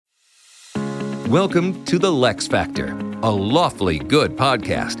Welcome to the LeXFactor, a lawfully good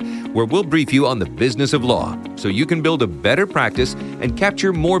podcast where we'll brief you on the business of law so you can build a better practice and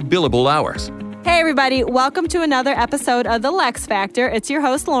capture more billable hours. Hey everybody, welcome to another episode of the LeXFactor. It's your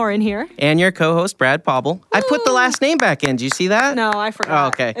host Lauren here. And your co-host Brad Pauble. I put the last name back in. Do you see that? No, I forgot. Oh,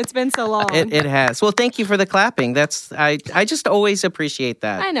 okay. It's been so long. It has. Well, thank you for the clapping. I just always appreciate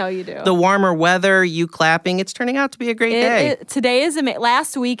that. I know you do. The warmer weather, you clapping, it's turning out to be a great day. Today is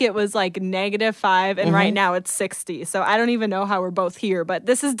last week it was like -5 and right now it's 60. So I don't even know how we're both here, but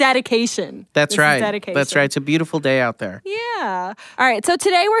this is dedication. That's right. That's right. It's a beautiful day out there. Yeah. All right. So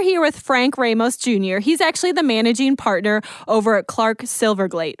today we're here with Frank Ramos Jr. He's actually the managing partner over at Clark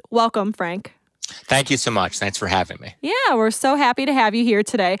Silverglate. Welcome, Frank. Thank you so much. Thanks for having me. Yeah, we're so happy to have you here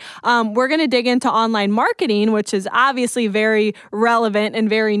today. We're going to dig into online marketing, which is obviously very relevant and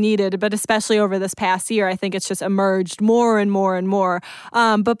very needed, but especially over this past year, I think it's just emerged more and more and more.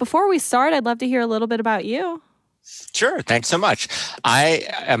 But before we start, I'd love to hear a little bit about you. Sure. Thanks so much. I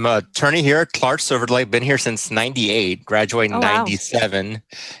am an attorney here at Clark Silverglate. Been here since 98, graduated in 97.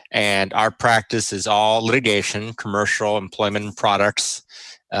 And our practice is all litigation, commercial, employment products,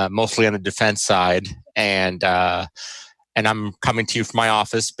 mostly on the defense side. And I'm coming to you from my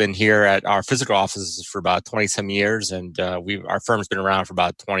office. Been here at our physical offices for about 20-some years, and our firm's been around for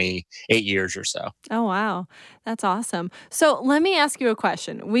about 28 years or so. Oh, wow. That's awesome. So let me ask you a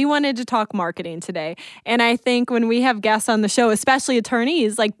question. We wanted to talk marketing today, and I think when we have guests on the show, especially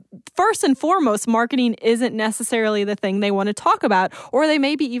attorneys, like first and foremost, marketing isn't necessarily the thing they want to talk about, or they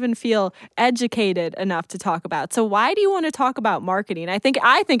maybe even feel educated enough to talk about. So why do you want to talk about marketing? I think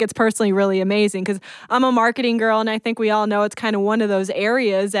it's personally really amazing because I'm a marketing girl, and I think we all know it's kind of one of those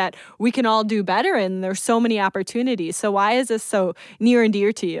areas that we can all do better in. There's so many opportunities. So why is this so near and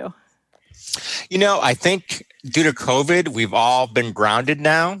dear to you? You know, I think due to COVID, we've all been grounded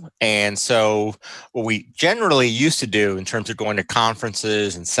now. And so what we generally used to do in terms of going to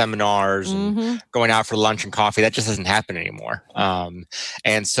conferences and seminars and going out for lunch and coffee, that just doesn't happen anymore.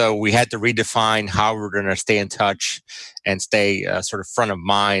 And so we had to redefine how we're going to stay in touch and stay sort of front of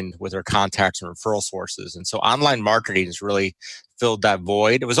mind with our contacts and referral sources. And so online marketing has really filled that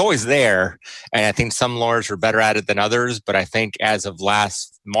void. It was always there. And I think some lawyers were better at it than others. But I think as of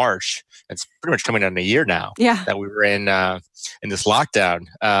last March, it's pretty much coming on a year now that we were in this lockdown.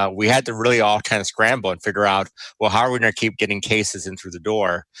 We had to really all kind of scramble and figure out, well, how are we going to keep getting cases in through the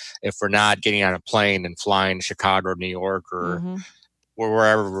door if we're not getting on a plane and flying to Chicago or New York or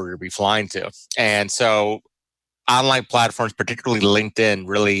wherever we're going to be flying to. And so online platforms, particularly LinkedIn,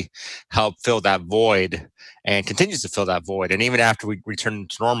 really help fill that void and continues to fill that void. And even after we return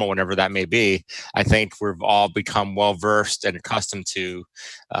to normal, whenever that may be, I think we've all become well-versed and accustomed to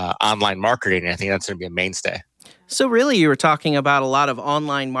online marketing. And I think that's going to be a mainstay. So really, you were talking about a lot of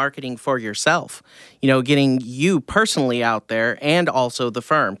online marketing for yourself, getting you personally out there and also the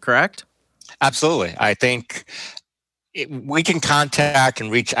firm, correct? Absolutely. I think we can contact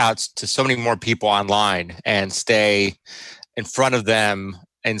and reach out to so many more people online and stay in front of them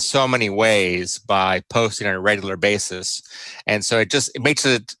in so many ways by posting on a regular basis. And so it makes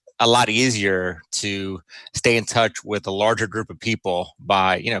it a lot easier to stay in touch with a larger group of people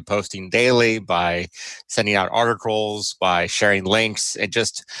by, posting daily, by sending out articles, by sharing links. It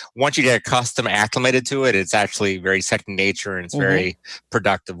just, once you get accustomed, acclimated to it, it's actually very second nature and it's a very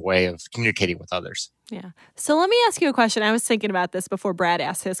productive way of communicating with others. Yeah. So let me ask you a question. I was thinking about this before Brad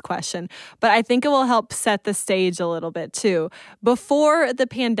asked his question, but I think it will help set the stage a little bit too. Before the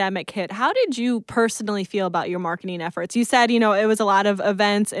pandemic hit, how did you personally feel about your marketing efforts? You said, it was a lot of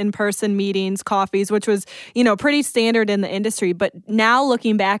events, in-person meetings, coffees, which was, pretty standard in the industry. But now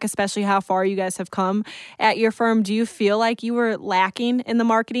looking back, especially how far you guys have come at your firm, do you feel like you were lacking in the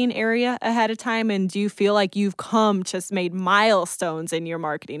marketing area ahead of time? And do you feel like you've just made milestones in your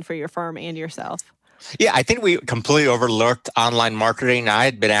marketing for your firm and yourself? Yeah, I think we completely overlooked online marketing. I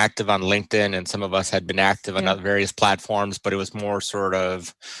had been active on LinkedIn and some of us had been active on other various platforms, but it was more sort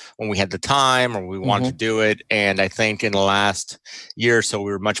of when we had the time or we wanted to do it. And I think in the last year or so,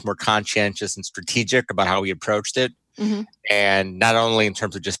 we were much more conscientious and strategic about how we approached it. And not only in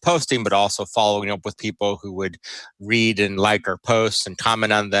terms of just posting, but also following up with people who would read and like our posts and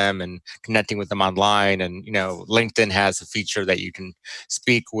comment on them and connecting with them online. And, LinkedIn has a feature that you can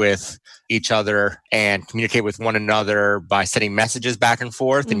speak with each other and communicate with one another by sending messages back and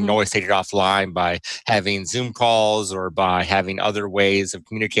forth. And you can always take it offline by having Zoom calls or by having other ways of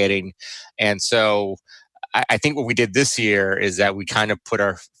communicating. And so I think what we did this year is that we kind of put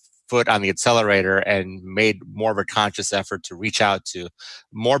our foot on the accelerator and made more of a conscious effort to reach out to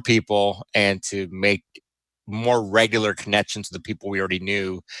more people and to make more regular connections to the people we already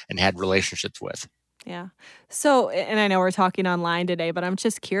knew and had relationships with. Yeah. So, and I know we're talking online today, but I'm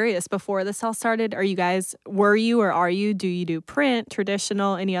just curious, before this all started, do you do print,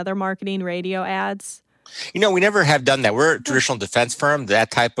 traditional, any other marketing, radio ads? We never have done that. We're a traditional defense firm.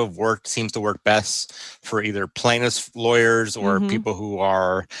 That type of work seems to work best for either plaintiffs lawyers or people who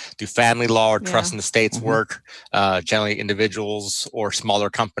do family law or trust in the states work. Generally, individuals or smaller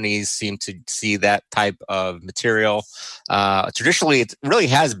companies seem to see that type of material. Traditionally, it really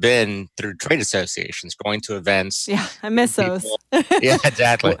has been through trade associations, going to events. Yeah, I miss those. Yeah,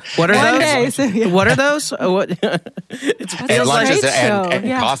 exactly. What are One those? day, yeah. What are those? It's and lunches trade show.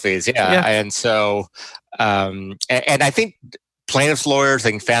 and coffees. Yeah. And so, and I think plaintiffs lawyers, I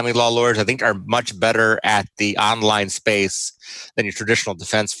think family law lawyers, I think are much better at the online space than your traditional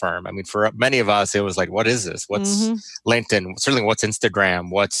defense firm. I mean, for many of us, it was like, what is this? What's LinkedIn? Certainly what's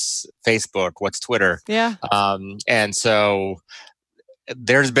Instagram? What's Facebook? What's Twitter? Yeah. And so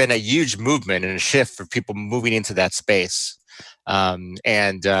there's been a huge movement and a shift for people moving into that space. And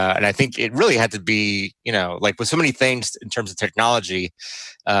I think it really had to be, like with so many things in terms of technology,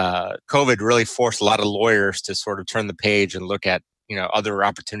 COVID really forced a lot of lawyers to sort of turn the page and look at, other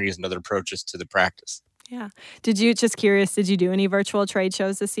opportunities and other approaches to the practice. Yeah. Did you do any virtual trade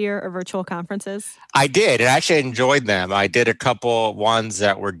shows this year or virtual conferences? I did. And I actually enjoyed them. I did a couple ones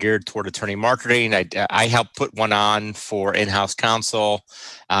that were geared toward attorney marketing. I helped put one on for in-house counsel.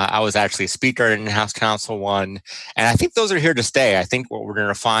 I was actually a speaker at an in-house counsel one. And I think those are here to stay. I think what we're going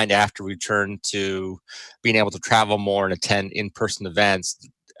to find after we turn to being able to travel more and attend in-person events,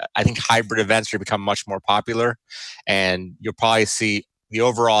 I think hybrid events are going to become much more popular. And you'll probably see the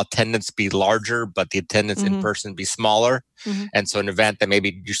overall attendance be larger, but the attendance in person be smaller. And so an event that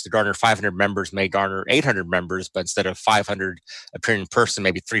maybe used to garner 500 members may garner 800 members, but instead of 500 appearing in person,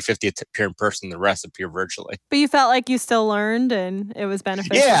 maybe 350 appear in person, the rest appear virtually. But you felt like you still learned and it was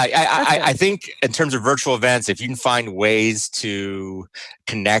beneficial? Yeah, I think in terms of virtual events, if you can find ways to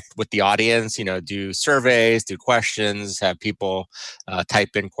connect with the audience, do surveys, do questions, have people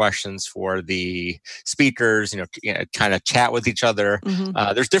type in questions for the speakers, kind of chat with each other.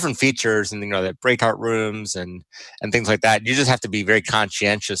 There's different features and, the breakout rooms and things like that. You just have to be very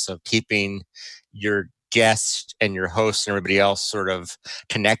conscientious of keeping your guests and your hosts and everybody else sort of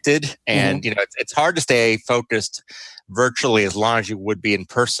connected. And, it's hard to stay focused virtually as long as you would be in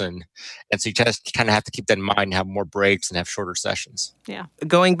person. And so you just kind of have to keep that in mind and have more breaks and have shorter sessions. Yeah.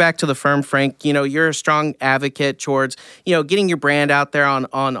 Going back to the firm, Frank, you're a strong advocate towards, getting your brand out there on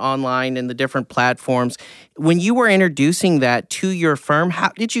online and the different platforms. When you were introducing that to your firm,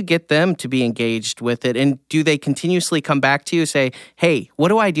 how did you get them to be engaged with it? And do they continuously come back to you, say, hey, what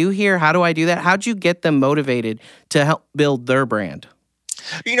do I do here? How do I do that? How'd you get them motivated to help build their brand?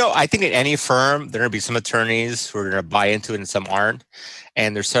 I think in any firm, there are going to be some attorneys who are going to buy into it and some aren't.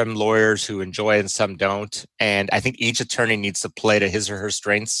 And there's some lawyers who enjoy it and some don't. And I think each attorney needs to play to his or her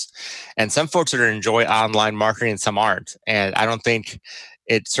strengths. And some folks are going to enjoy online marketing and some aren't. And I don't think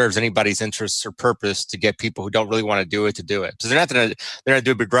it serves anybody's interests or purpose to get people who don't really want to do it. So they're not going to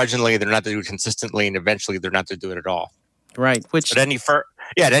do it begrudgingly. They're not going to do it consistently. And eventually they're not going to do it at all. Right. At any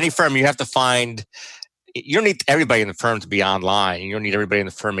firm, you have to find... You don't need everybody in the firm to be online. You don't need everybody in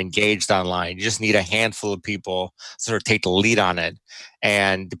the firm engaged online. You just need a handful of people sort of take the lead on it.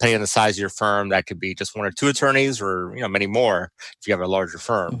 And depending on the size of your firm, that could be just one or two attorneys or, many more if you have a larger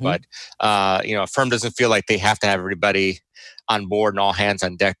firm. But, a firm doesn't feel like they have to have everybody on board and all hands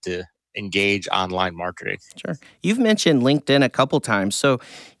on deck to engage online marketing. Sure. You've mentioned LinkedIn a couple times. So,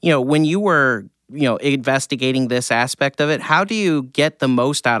 when you were investigating this aspect of it, how do you get the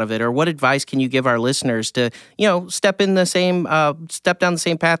most out of it, or what advice can you give our listeners to, step down the same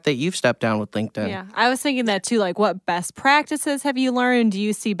path that you've stepped down with LinkedIn? Yeah, I was thinking that too. Like, what best practices have you learned? Do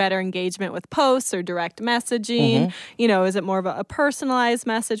you see better engagement with posts or direct messaging? Is it more of a personalized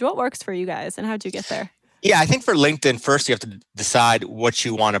message? What works for you guys, and how'd you get there? Yeah, I think for LinkedIn, first you have to decide what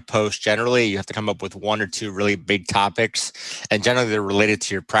you want to post. Generally, you have to come up with one or two really big topics, and generally they're related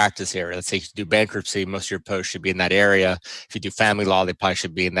to your practice area. Let's say you do bankruptcy, most of your posts should be in that area. If you do family law, they probably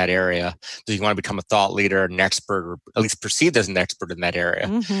should be in that area. So you want to become a thought leader, an expert, or at least perceived as an expert in that area.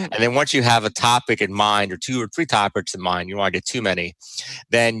 And then once you have a topic in mind, or two or three topics in mind, you don't want to get too many,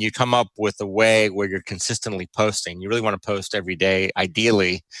 then you come up with a way where you're consistently posting. You really want to post every day,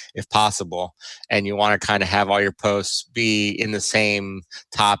 ideally, if possible, and you want to kind of have all your posts be in the same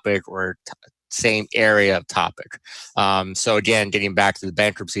topic or same area of topic. So again, getting back to the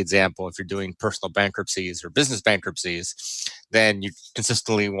bankruptcy example, if you're doing personal bankruptcies or business bankruptcies, then you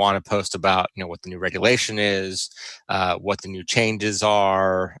consistently want to post about, what the new regulation is, what the new changes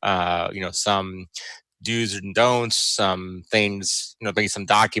are, some do's and don'ts, some things, maybe some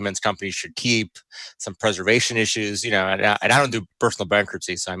documents companies should keep, some preservation issues, and I don't do personal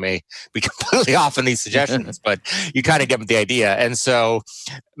bankruptcy, so I may be completely off on these suggestions, but you kind of get the idea. And so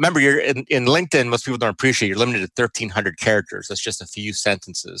remember, you're in LinkedIn, most people don't appreciate you're limited to 1,300 characters. That's just a few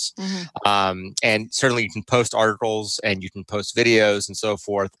sentences. And certainly you can post articles and you can post videos and so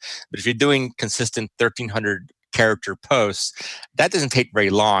forth. But if you're doing consistent 1,300 character posts, that doesn't take very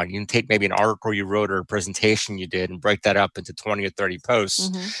long. You can take maybe an article you wrote or a presentation you did and break that up into 20 or 30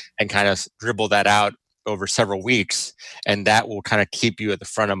 posts and kind of dribble that out over several weeks. And that will kind of keep you at the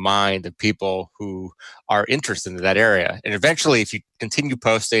front of mind of people who are interested in that area. And eventually, if you continue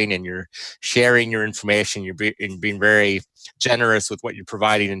posting and you're sharing your information, you're being very generous with what you're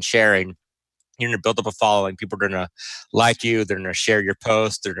providing and sharing, you're going to build up a following. People are going to like you. They're going to share your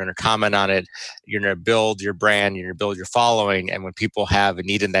post. They're going to comment on it. You're going to build your brand. You're going to build your following. And when people have a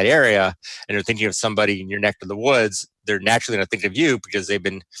need in that area and they're thinking of somebody in your neck of the woods, they're naturally going to think of you because they've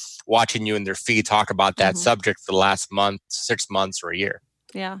been watching you in their feed talk about that subject for the last month, 6 months, or a year.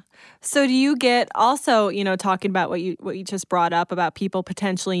 Yeah. So do you get also, talking about what you just brought up about people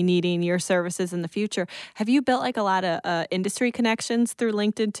potentially needing your services in the future, have you built like a lot of industry connections through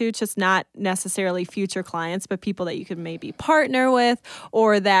LinkedIn too? Just not necessarily future clients, but people that you could maybe partner with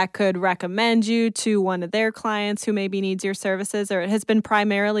or that could recommend you to one of their clients who maybe needs your services, or it has been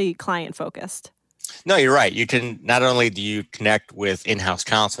primarily client focused? No, you're right. You can, not only do you connect with in-house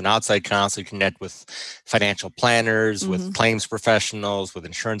counsel and outside counsel, you connect with financial planners, with claims professionals, with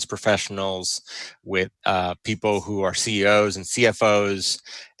insurance professionals, with people who are CEOs and CFOs,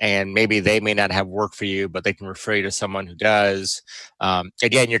 and maybe they may not have work for you, but they can refer you to someone who does.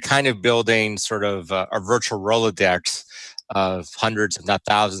 Again, you're kind of building sort of a virtual Rolodex of hundreds, if not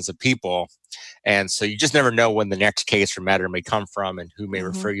thousands of people. And so you just never know when the next case or matter may come from and who may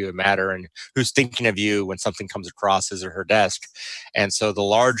refer you a matter and who's thinking of you when something comes across his or her desk. And so the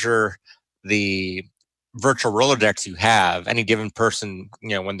larger the virtual Rolodex you have, any given person,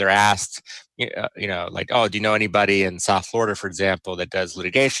 when they're asked, like, oh, do you know anybody in South Florida, for example, that does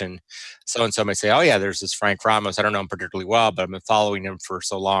litigation? So-and-so may say, oh yeah, there's this Frank Ramos. I don't know him particularly well, but I've been following him for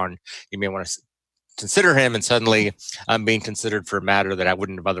so long. You may want to consider him, and suddenly I'm being considered for a matter that I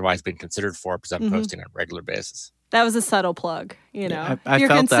wouldn't have otherwise been considered for because I'm posting on a regular basis. That was a subtle plug, Yeah, I you're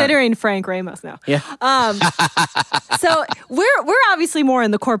felt considering that. Frank Ramos now. Yeah. So we're obviously more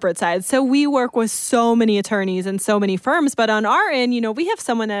in the corporate side. So we work with so many attorneys and so many firms. But on our end, we have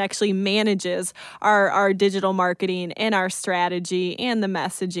someone that actually manages our digital marketing and our strategy and the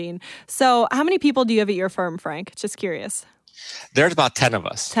messaging. So how many people do you have at your firm, Frank? Just curious. There's about 10 of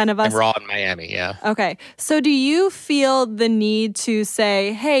us. 10 of us? And we're all in Miami, yeah. Okay. So do you feel the need to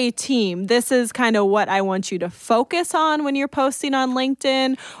say, hey, team, this is kind of what I want you to focus on when you're posting on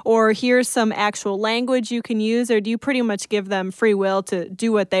LinkedIn, or here's some actual language you can use, or do you pretty much give them free will to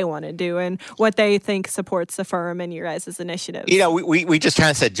do what they want to do and what they think supports the firm and your guys' initiatives? We just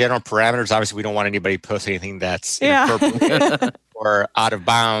kind of set general parameters. Obviously, we don't want anybody posting anything that's inappropriate. Or out of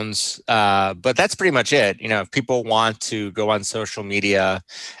bounds. But that's pretty much it. If people want to go on social media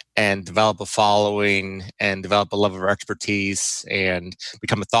and develop a following and develop a level of expertise and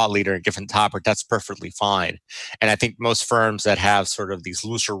become a thought leader in a different topic, that's perfectly fine. And I think most firms that have sort of these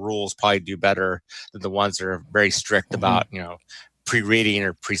looser rules probably do better than the ones that are very strict about, pre-reading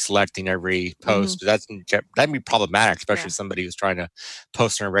or pre-selecting every post. That'd be problematic, especially somebody who's trying to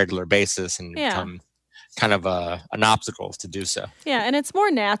post on a regular basis and become kind of an obstacle to do so. Yeah, and it's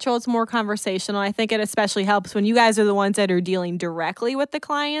more natural. It's more conversational. I think it especially helps when you guys are the ones that are dealing directly with the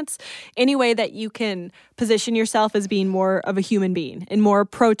clients. Any way that you can position yourself as being more of a human being and more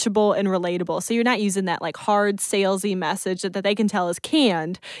approachable and relatable. So you're not using that like hard salesy message that they can tell is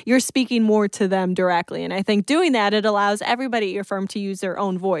canned. You're speaking more to them directly. And I think doing that, it allows everybody at your firm to use their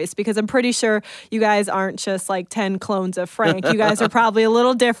own voice, because I'm pretty sure you guys aren't just like 10 clones of Frank. You guys are probably a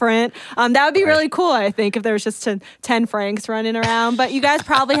little different. That would be really cool, I think, if there was just 10 Franks running around. But you guys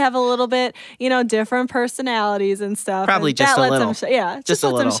probably have a little bit, different personalities and stuff. Probably and just that a little. Just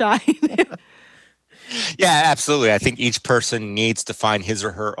lets them shine. Yeah, absolutely. I think each person needs to find his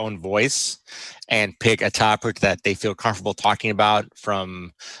or her own voice and pick a topic that they feel comfortable talking about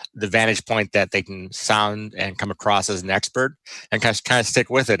from the vantage point that they can sound and come across as an expert, and kind of stick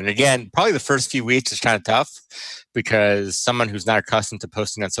with it. And again, probably the first few weeks is kind of tough because someone who's not accustomed to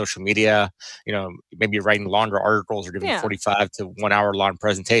posting on social media, maybe you're writing longer articles or giving 45 to 1 hour long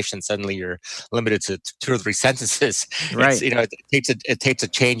presentations, suddenly you're limited to 2 or 3 sentences. Right. It takes a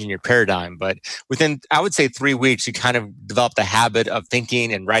change in your paradigm. But within, I would say, 3 weeks, you kind of develop the habit of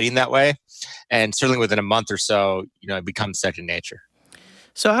thinking and writing that way. And certainly within a month or so, it becomes second nature.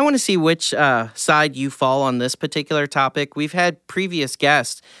 So I want to see which side you fall on this particular topic. We've had previous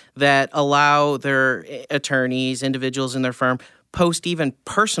guests that allow their attorneys, individuals in their firm, post even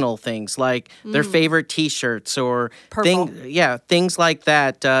personal things like their favorite T-shirts or things like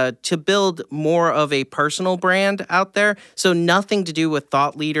that to build more of a personal brand out there. So nothing to do with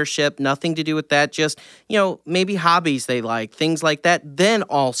thought leadership, nothing to do with that. Just maybe hobbies they like, things like that. Then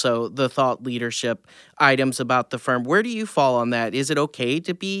also the thought leadership items about the firm. Where do you fall on that? Is it okay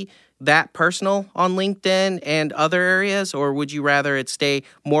to be that personal on LinkedIn and other areas, or would you rather it stay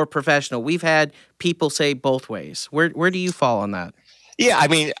more professional? We've had people say both ways. Where do you fall on that? Yeah, I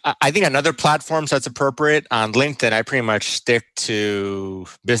mean, I think on other platforms that's appropriate. On LinkedIn, I pretty much stick to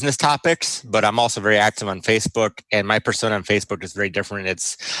business topics, but I'm also very active on Facebook, and my persona on Facebook is very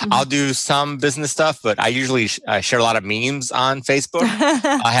different. I'll do some business stuff, but I usually share a lot of memes on Facebook.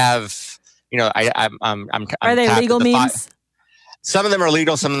 I have, I'm Are they legal memes? Some of them are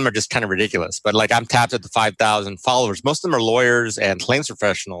legal, some of them are just kind of ridiculous. But like I'm tapped at the 5,000 followers. Most of them are lawyers and claims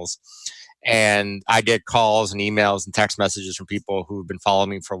professionals. And I get calls and emails and text messages from people who've been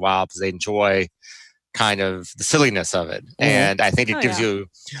following me for a while because they enjoy kind of the silliness of it. Mm-hmm. And I think it gives you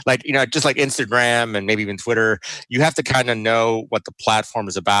just like Instagram and maybe even Twitter, you have to kind of know what the platform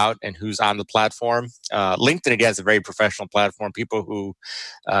is about and who's on the platform. LinkedIn, again, is a very professional platform. People who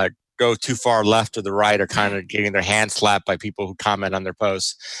go too far left or the right are kind of getting their hand slapped by people who comment on their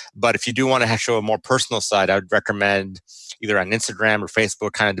posts. But if you do want to show a more personal side, I would recommend either on Instagram or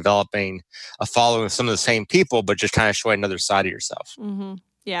Facebook, kind of developing a following of some of the same people, but just kind of showing another side of yourself. Mm-hmm.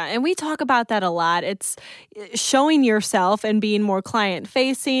 Yeah, and we talk about that a lot. It's showing yourself and being more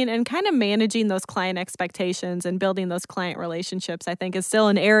client-facing and kind of managing those client expectations and building those client relationships, I think, is still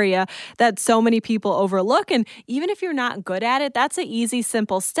an area that so many people overlook. And even if you're not good at it, that's an easy,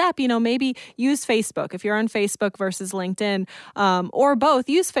 simple step. Maybe use Facebook. If you're on Facebook versus LinkedIn or both,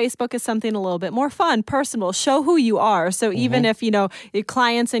 use Facebook as something a little bit more fun, personal, show who you are. So even if, your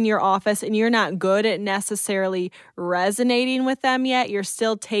clients in your office and you're not good at necessarily resonating with them yet, you're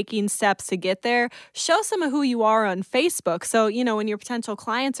still taking steps to get there, show some of who you are on Facebook. So, when your potential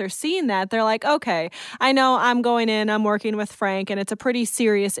clients are seeing that, they're like, okay, I know I'm going in, I'm working with Frank, and it's a pretty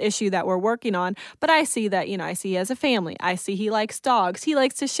serious issue that we're working on, but I see that, I see he has a family. I see he likes dogs. He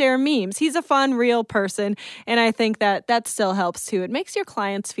likes to share memes. He's a fun, real person. And I think that still helps too. It makes your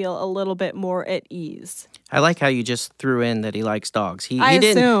clients feel a little bit more at ease. I like how you just threw in that he likes dogs. He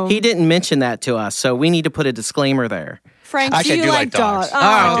didn't mention that to us, so we need to put a disclaimer there. Frank, do you like dogs?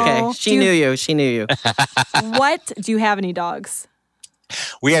 Oh, okay. She knew you. What? Do you have any dogs?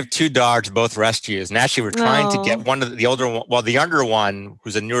 We have 2 dogs, both rescues. And actually, we're trying to get one of the older one, the younger one,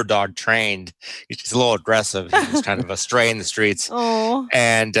 who's a newer dog, trained. He's a little aggressive. He's kind of a stray in the streets. Oh.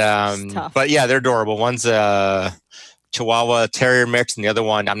 And, but yeah, they're adorable. One's a Chihuahua Terrier mix, and the other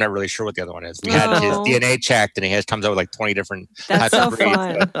one, I'm not really sure what the other one is. We had his DNA checked, and he comes out with like 20 different types of breeds.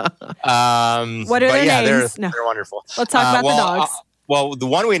 Fun. What are their names? They're wonderful. Let's talk about the dogs. Well, the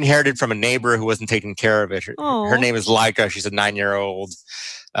one we inherited from a neighbor who wasn't taking care of it. Her name is Laika. She's a 9-year-old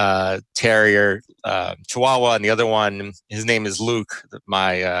terrier, Chihuahua, and the other one, his name is Luke.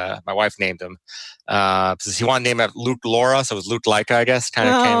 My wife named him. Because he wanted to name it Luke Laura, so it was Luke Laika, I guess. Kind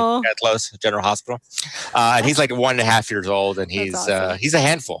of came close, General Hospital. And he's like 1.5 years old, and he's a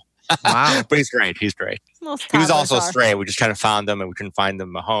handful. Wow. But he's great. He was also stray. We just kind of found him, and we couldn't find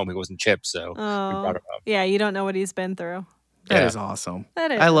him a home. He wasn't chipped, so we brought him home. Yeah, you don't know what he's been through. That is awesome.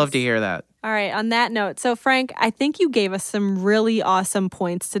 I love to hear that. All right, on that note, so Frank, I think you gave us some really awesome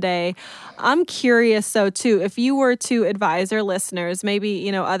points today. I'm curious, though, too, if you were to advise our listeners,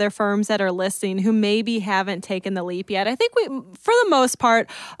 maybe, other firms that are listening who maybe haven't taken the leap yet. I think for the most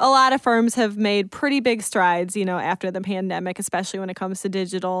part, a lot of firms have made pretty big strides, after the pandemic, especially when it comes to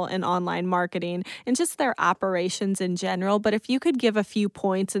digital and online marketing and just their operations in general. But if you could give a few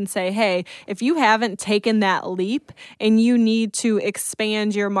points and say, hey, if you haven't taken that leap and you need to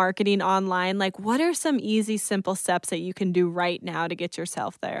expand your marketing online, like what are some easy, simple steps that you can do right now to get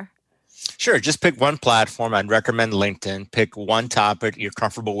yourself there? Sure. Just pick one platform. I'd recommend LinkedIn. Pick one topic you're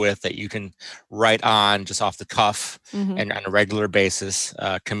comfortable with that you can write on just off the cuff and on a regular basis.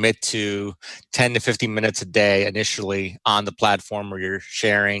 Commit to 10 to 15 minutes a day initially on the platform where you're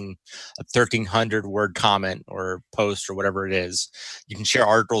sharing a 1,300 word comment or post or whatever it is. You can share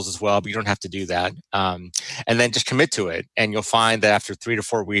articles as well, but you don't have to do that. And then just commit to it. And you'll find that after 3 to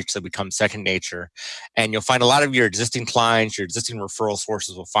 4 weeks, it'll become second nature. And you'll find a lot of your existing clients, your existing referral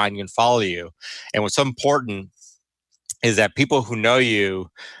sources will find you and follow you. And what's so important is that people who know you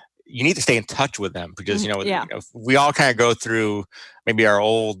need to stay in touch with them because, we all kind of go through maybe our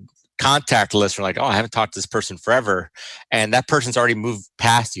old contact list. You're like, oh, I haven't talked to this person forever. And that person's already moved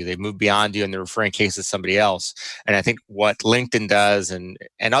past you. They've moved beyond you and they're referring cases to somebody else. And I think what LinkedIn does and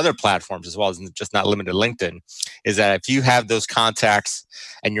other platforms as well, is just not limited to LinkedIn, is that if you have those contacts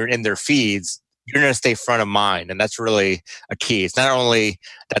and you're in their feeds, you're going to stay front of mind. And that's really a key. It's not only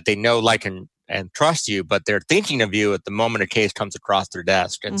that they know, like, and trust you, but they're thinking of you at the moment a case comes across their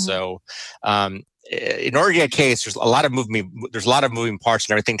desk. And so in order to get a case, there's a lot of moving parts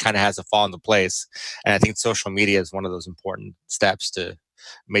and everything kind of has to fall into place. And I think social media is one of those important steps to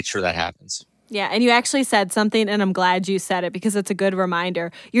make sure that happens. Yeah, and you actually said something, and I'm glad you said it because it's a good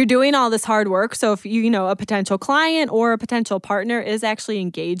reminder. You're doing all this hard work, so if a potential client or a potential partner is actually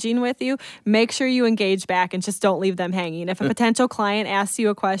engaging with you, make sure you engage back and just don't leave them hanging. If a potential client asks you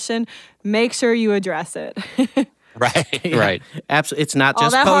a question, make sure you address it. Right. Absolutely. It's not all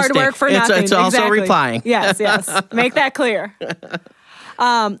just that posting. Hard work for nothing. It's also exactly. replying. Yes. Make that clear.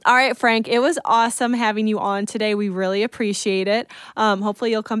 All right, Frank, it was awesome having you on today. We really appreciate it.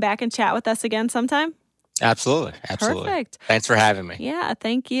 Hopefully you'll come back and chat with us again sometime. Absolutely. Perfect. Thanks for having me. Yeah,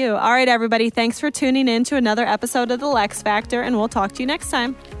 thank you. All right, everybody. Thanks for tuning in to another episode of The LeXFactor, and we'll talk to you next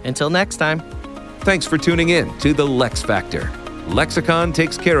time. Until next time. Thanks for tuning in to The LeXFactor. Lexicon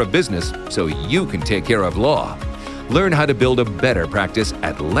takes care of business so you can take care of law. Learn how to build a better practice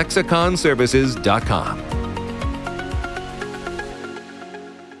at lexiconservices.com.